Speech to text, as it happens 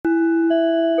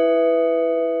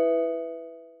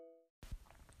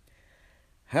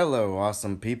Hello,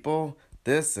 awesome people.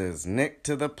 This is Nick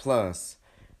to the Plus,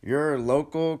 your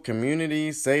local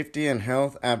community safety and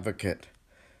health advocate.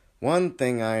 One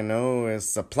thing I know is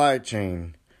supply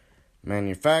chain,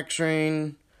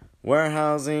 manufacturing,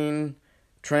 warehousing,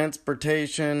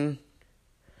 transportation.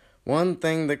 One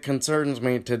thing that concerns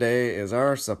me today is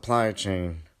our supply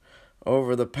chain.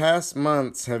 Over the past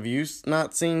months, have you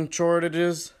not seen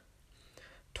shortages?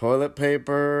 Toilet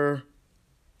paper,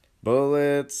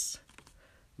 bullets,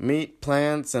 meat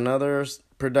plants and other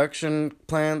production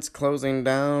plants closing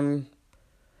down.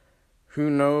 Who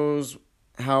knows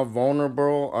how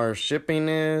vulnerable our shipping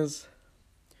is?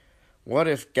 What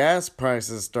if gas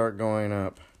prices start going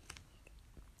up?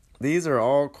 These are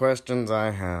all questions I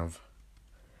have.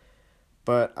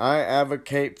 But I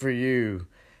advocate for you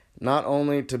not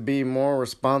only to be more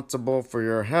responsible for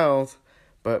your health,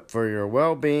 but for your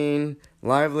well-being,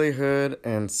 livelihood,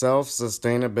 and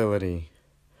self-sustainability.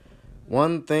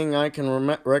 One thing I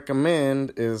can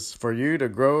recommend is for you to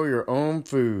grow your own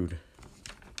food.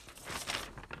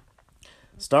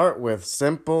 Start with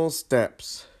simple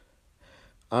steps.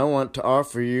 I want to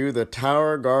offer you the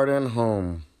Tower Garden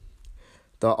Home,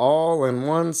 the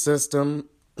all-in-one system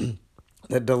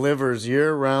that delivers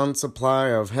year-round supply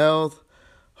of health,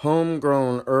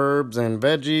 homegrown herbs and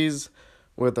veggies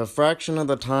with a fraction of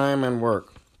the time and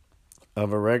work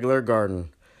of a regular garden.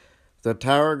 The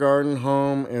Tower Garden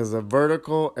Home is a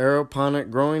vertical aeroponic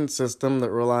growing system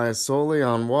that relies solely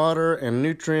on water and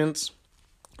nutrients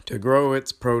to grow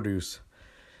its produce.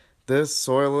 This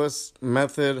soilless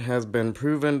method has been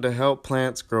proven to help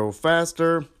plants grow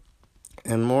faster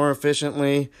and more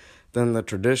efficiently than the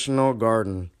traditional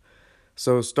garden.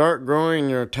 So start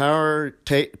growing your tower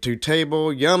to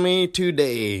table yummy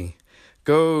today.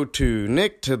 Go to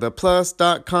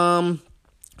nicktotheplus.com.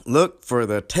 Look for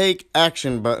the Take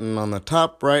Action button on the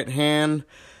top right hand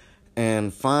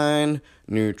and find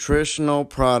nutritional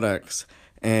products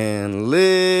and live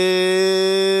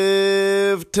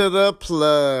to the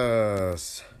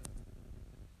plus.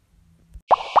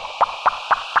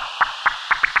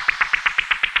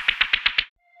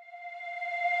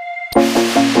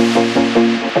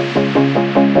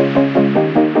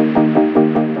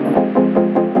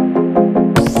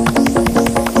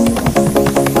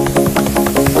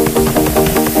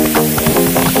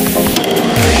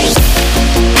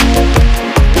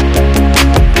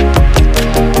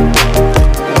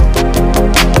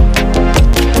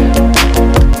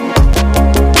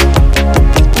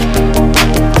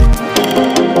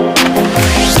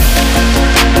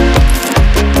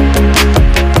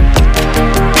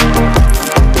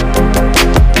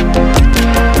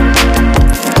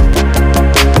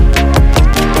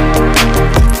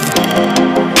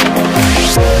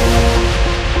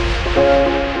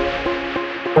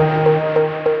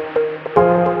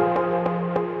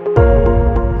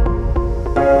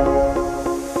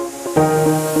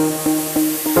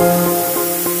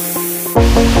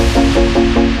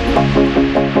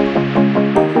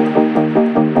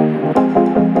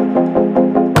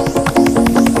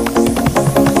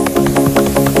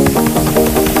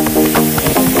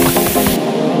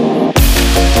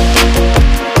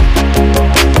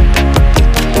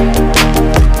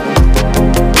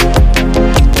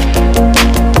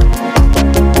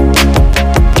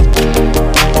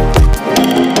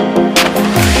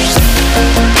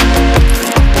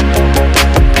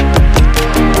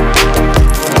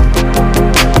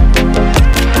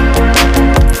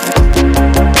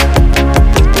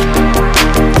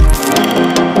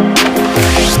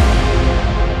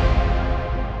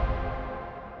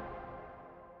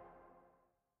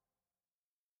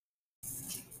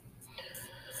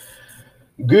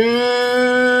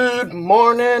 Good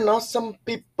morning, awesome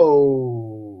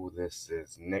people. This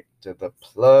is Nick to the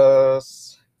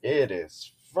Plus. It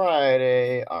is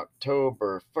Friday,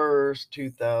 October 1st,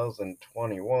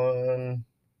 2021.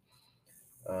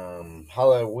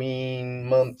 Halloween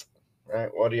month,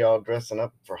 right? What are y'all dressing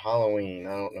up for Halloween?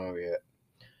 I don't know yet.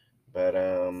 But,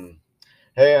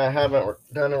 hey, I haven't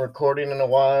done a recording in a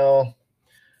while.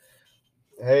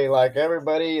 Hey, like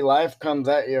everybody, life comes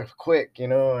at you quick,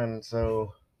 and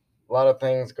so a lot of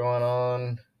things going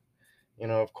on,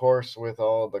 of course, with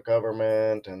all the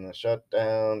government and the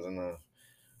shutdowns and the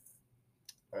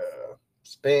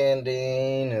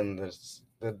spending and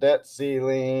the debt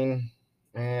ceiling.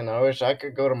 Man, I wish I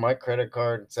could go to my credit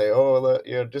card and say, oh,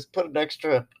 just put an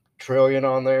extra trillion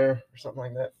on there or something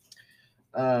like that.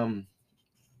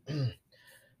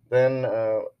 Then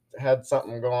had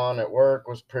something go on at work,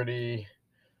 was pretty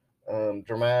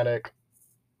dramatic.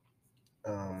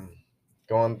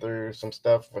 Going through some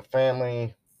stuff with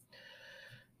family.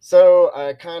 So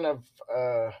I kind of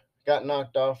got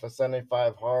knocked off of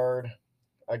 75 hard.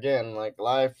 Again, like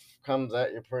life comes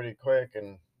at you pretty quick,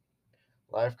 and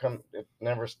it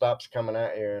never stops coming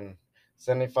at you. And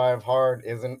 75 hard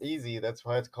isn't easy. That's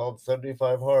why it's called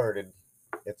 75 hard.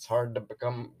 It's hard to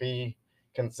be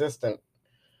consistent.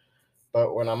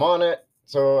 But when I'm on it,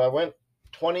 so I went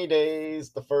 20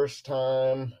 days the first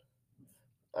time.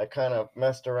 I kind of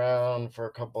messed around for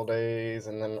a couple days,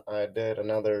 and then I did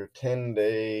another 10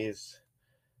 days.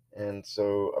 And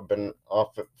so I've been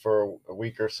off it for a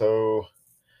week or so.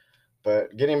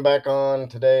 But getting back on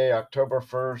today, October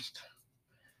 1st,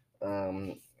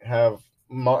 have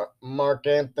Mark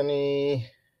Anthony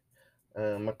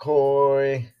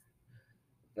McCoy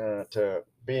to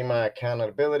be my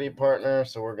accountability partner.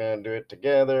 So we're going to do it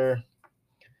together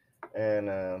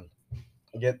and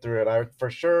get through it. I for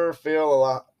sure feel a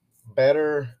lot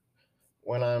better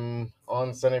when I'm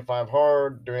on 75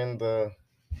 hard doing the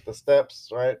steps,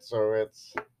 right? So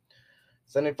it's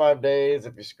 75 days.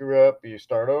 If you screw up, you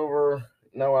start over.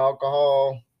 No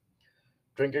alcohol.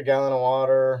 Drink a gallon of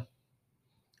water.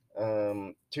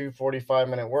 Two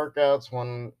 45-minute workouts.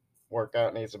 One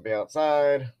workout needs to be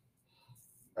outside.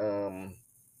 Um,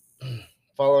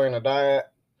 following a diet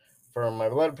for my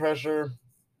blood pressure,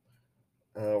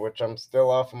 which I'm still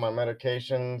off of my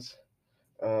medications.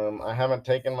 I haven't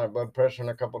taken my blood pressure in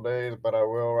a couple days, but I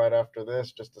will right after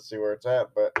this just to see where it's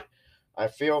at. But I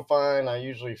feel fine. I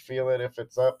usually feel it if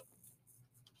it's up.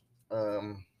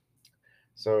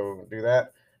 So do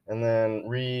that. And then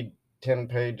read 10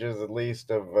 pages at least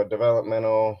of a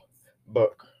developmental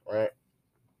book, right?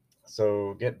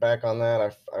 So get back on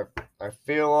that. I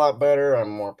feel a lot better. I'm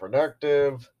more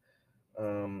productive.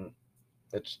 Um,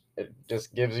 it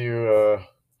just gives you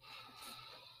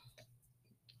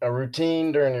a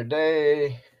routine during your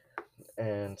day.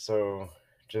 And so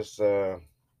just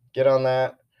get on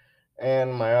that.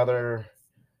 And my other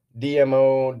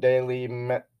DMO daily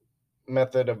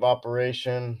method of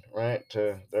operation, right?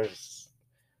 There's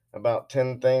about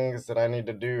 10 things that I need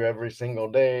to do every single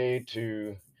day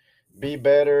to be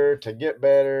better, to get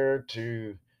better,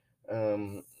 to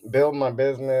build my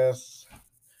business,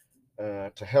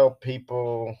 to help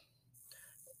people,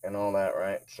 and all that,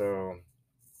 right? So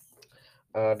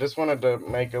just wanted to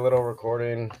make a little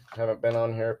recording. Haven't been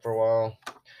on here for a while.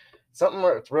 Something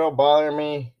that's real bothering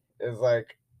me is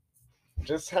like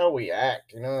just how we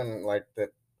act, and like that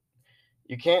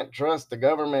you can't trust the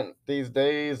government these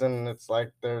days, and it's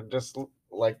like they're just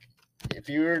like if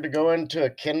you were to go into a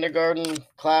kindergarten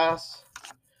class,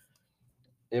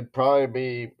 it'd probably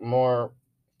be more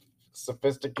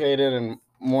sophisticated and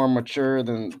more mature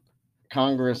than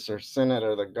Congress or Senate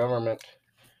or the government,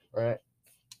 right?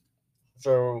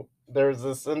 So there's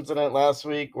this incident last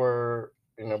week where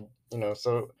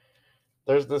so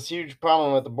there's this huge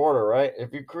problem at the border, right?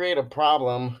 If you create a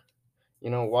problem,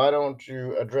 why don't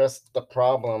you address the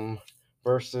problem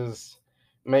versus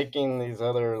making these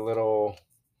other little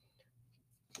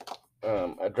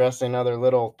addressing other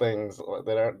little things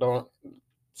that don't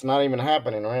it's not even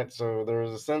happening, right? So there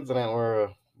was this incident where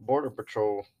a border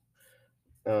patrol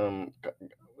um,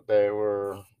 they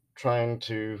were trying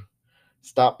to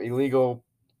stop illegals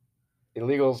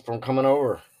from coming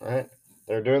over, right?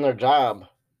 They're doing their job,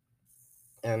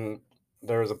 and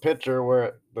there was a picture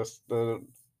where the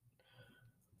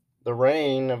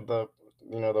rein of the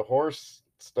horse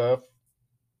stuff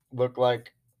looked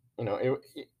like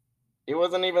it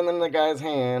wasn't even in the guy's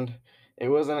hand. It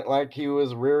wasn't like he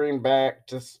was rearing back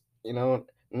to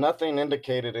nothing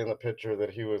indicated in the picture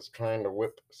that he was trying to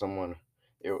whip someone.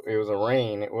 It was a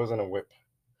rein. It wasn't a whip.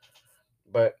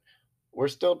 But we're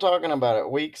still talking about it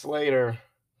weeks later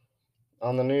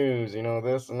on the news,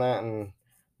 this and that. And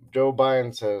Joe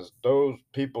Biden says those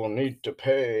people need to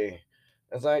pay.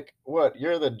 It's like, what?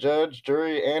 You're the judge,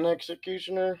 jury, and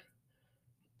executioner?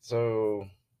 So,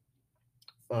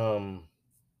 um,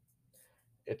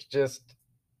 it's just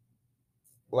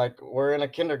like we're in a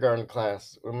kindergarten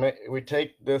class. We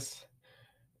take this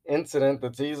incident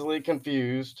that's easily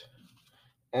confused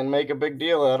and make a big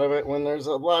deal out of it when there's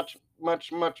a much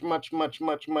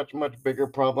bigger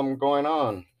problem going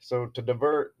on. So to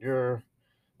divert your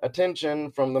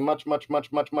attention from the much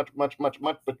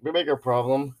bigger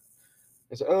problem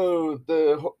is, oh,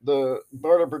 the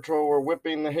border patrol were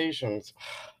whipping the Haitians.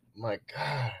 My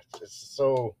God, it's just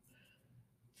so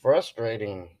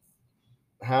frustrating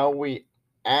how we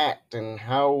act and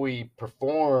how we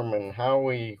perform and how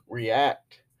we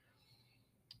react.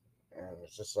 And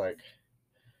it's just like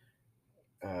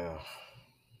uh,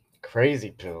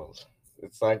 crazy pills.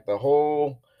 It's like the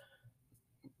whole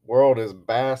world is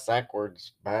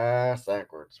backwards,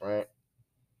 right?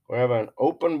 We have an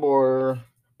open border,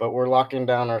 but we're locking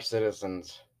down our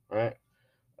citizens, right?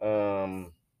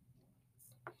 Um,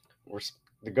 we're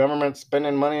the government's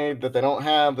spending money that they don't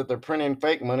have, that they're printing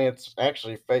fake money. It's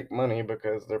actually fake money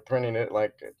because they're printing it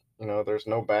like, there's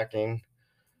no backing,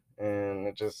 and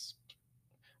it just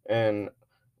and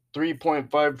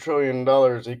 $3.5 trillion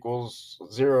equals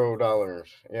 $0.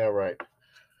 Yeah, right.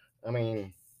 I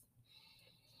mean,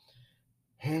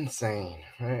 insane,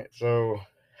 right? So,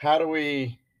 how do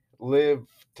we live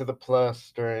to the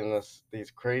plus during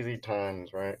these crazy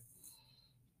times, right?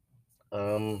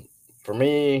 Um, for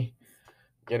me,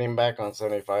 getting back on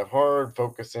 75 hard,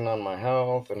 focusing on my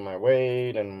health and my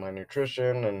weight and my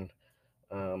nutrition and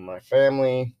my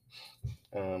family,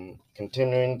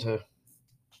 continuing to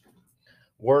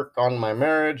work on my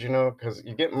marriage, because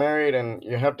you get married and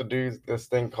you have to do this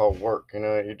thing called work.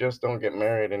 You just don't get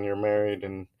married and you're married.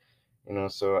 And,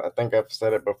 so I think I've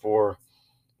said it before,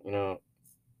 you know,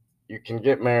 you can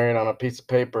get married on a piece of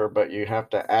paper, but you have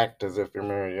to act as if you're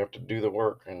married. You have to do the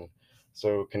work. And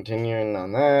so continuing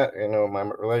on that, my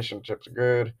relationships are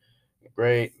good,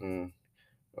 great. And,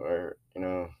 or,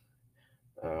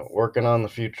 working on the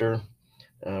future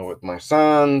with my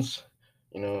sons,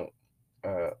 you know,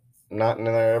 uh, not in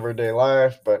their everyday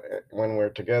life, but when we're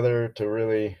together to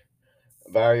really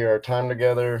value our time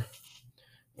together,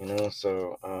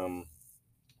 So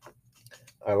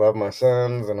I love my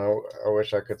sons, and I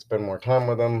wish I could spend more time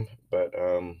with them, but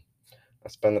I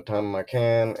spend the time I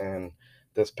can. And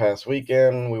this past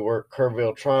weekend, we worked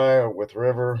Kerrville Tri with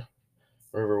River.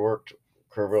 River worked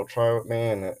Kerrville Tri with me,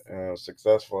 and a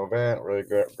successful event, really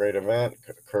great event.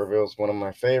 Kerrville is one of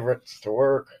my favorites to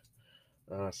work.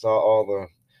 I saw all the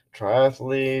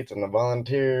triathletes and the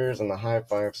volunteers and the high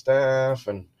five staff,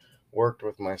 and worked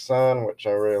with my son, which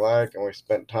I really like. And we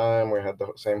spent time. We had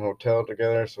the same hotel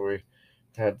together, so we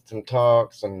had some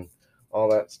talks and all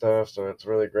that stuff. So it's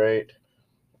really great.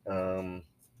 Um,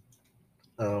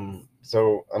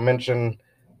 so I mentioned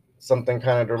something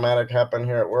kind of dramatic happened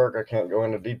here at work. I can't go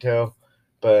into detail,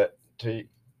 but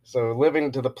so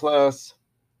living to the plus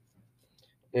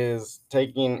is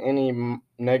taking any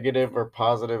negative or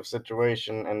positive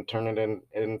situation and turn it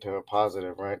into a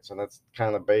positive, right? So that's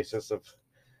kind of the basis of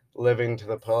living to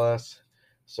the plus.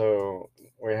 So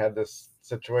we had this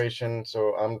situation,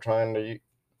 so I'm trying to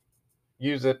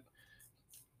use it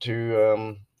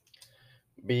to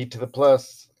be to the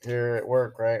plus here at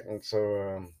work, right? And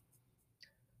so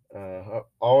I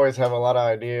always have a lot of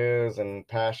ideas and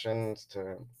passions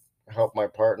to help my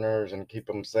partners and keep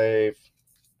them safe.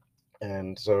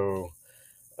 And so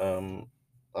um,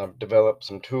 I've developed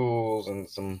some tools and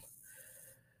some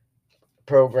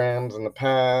programs in the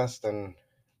past, and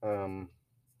um,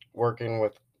 working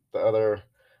with the other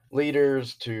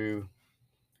leaders to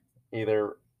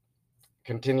either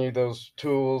continue those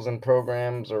tools and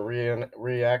programs or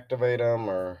reactivate them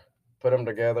or put them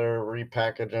together,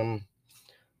 repackage them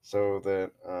so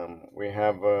that we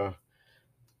have a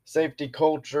safety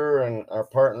culture and our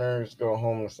partners go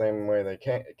home the same way they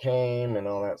came and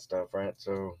all that stuff, right?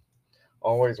 So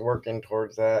always working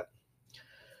towards that.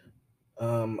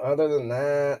 Other than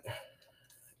that,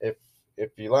 if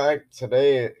if you like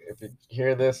today, if you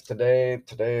hear this today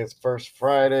is first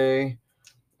Friday.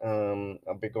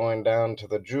 I'll be going down to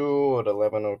the Jewel at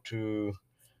 1102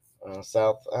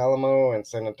 South Alamo in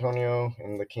San Antonio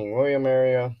in the King William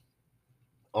area.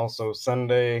 Also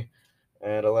Sunday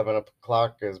at 11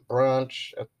 o'clock is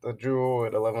brunch at the Jewel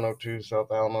at 1102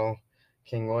 South Alamo,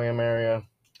 King William area.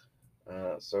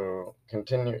 So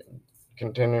continue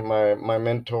my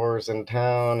mentors in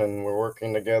town, and we're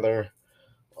working together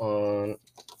on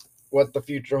what the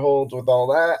future holds with all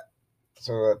that.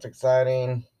 So that's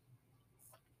exciting.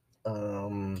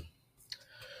 Um,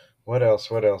 what else?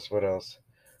 What else? What else?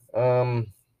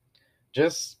 Um,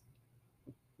 just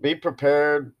be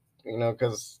prepared,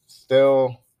 because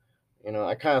still,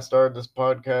 I kind of started this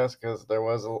podcast because there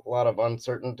was a lot of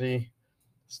uncertainty.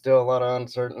 Still a lot of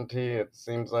uncertainty. It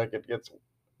seems like it gets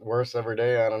worse every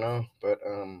day. I don't know, but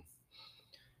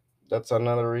that's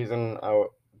another reason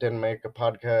didn't make a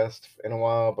podcast in a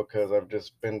while, because I've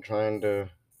just been trying to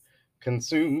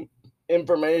consume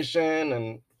information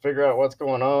and figure out what's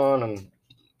going on and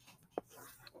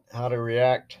how to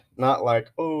react. Not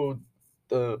like, oh,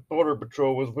 the Border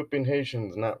Patrol was whipping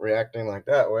Haitians, not reacting like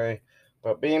that way,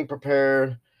 but being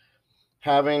prepared,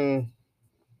 having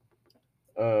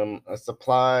a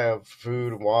supply of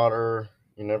food, water.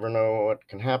 You never know what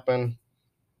can happen.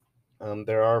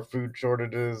 There are food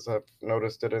shortages. I've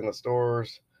noticed it in the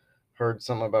stores. Heard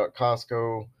some about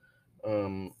Costco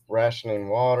rationing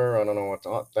water. I don't know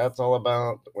what that's all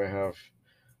about. We have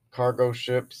cargo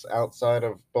ships outside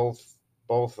of both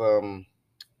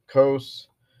coasts,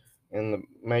 in the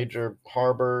major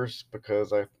harbors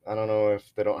because I don't know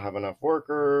if they don't have enough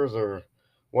workers or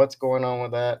what's going on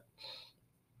with that.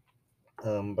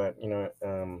 But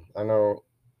I know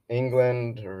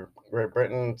England or Great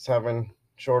Britain's having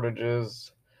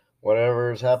shortages.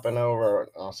 Whatever's happened over in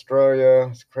Australia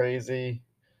is crazy.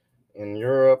 In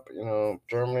Europe,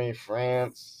 Germany,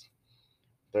 France,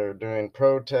 they're doing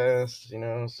protests.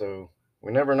 So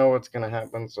we never know what's going to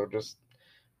happen. So just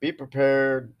be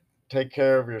prepared, take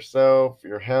care of yourself,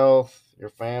 your health, your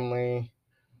family,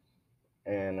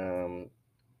 and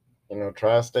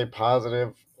try to stay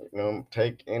positive.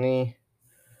 Take any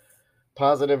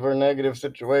positive or negative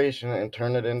situation and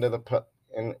turn it into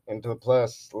into the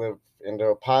plus, live into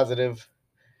a positive.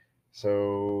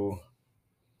 So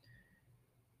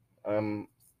um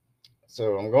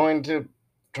I'm going to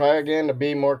try again to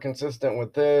be more consistent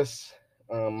with this.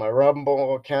 My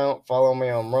Rumble account, follow me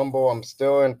on Rumble. I'm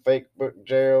still in Facebook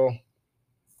jail.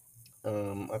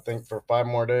 I think for 5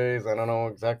 more days. I don't know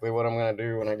exactly what I'm gonna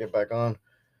do when I get back on,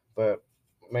 but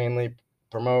mainly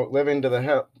promote living to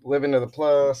the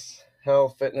plus,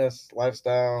 health, fitness,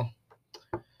 lifestyle.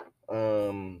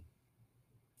 Um,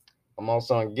 I'm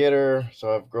also on Getter,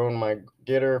 so I've grown my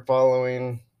Getter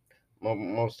following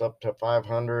most up to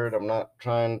 500. I'm not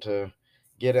trying to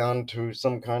get onto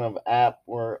some kind of app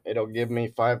where it'll give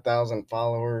me 5,000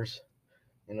 followers.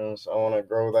 So I want to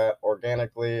grow that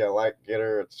organically. I like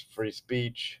Getter. It's free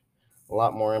speech, a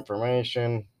lot more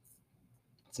information.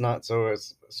 It's not so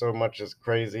much as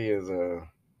crazy as a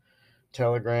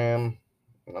Telegram.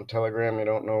 On Telegram, you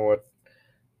don't know what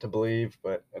to believe,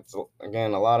 but it's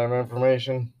again a lot of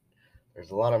information.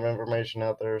 There's a lot of information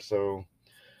out there, so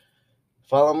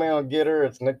follow me on Getter.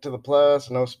 It's Nick to the Plus,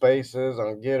 no spaces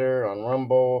on Getter, on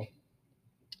Rumble.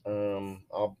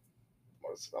 I'll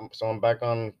so I'm back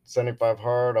on 75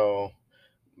 Hard. I'll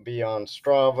be on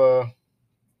Strava.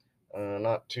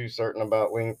 Not too certain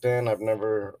about LinkedIn. I've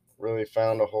never really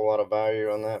found a whole lot of value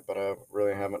on that, but I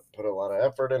really haven't put a lot of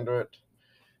effort into it.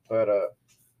 But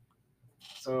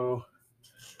so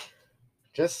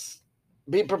just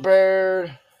be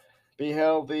prepared, be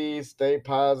healthy, stay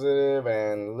positive,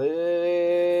 and live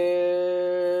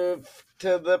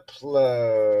to the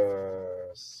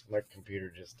plus. My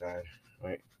computer just died.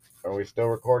 Wait, are we still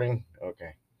recording?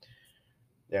 Okay.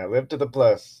 Yeah, live to the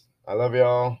plus. I love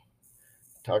y'all.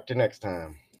 Talk to you next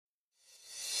time.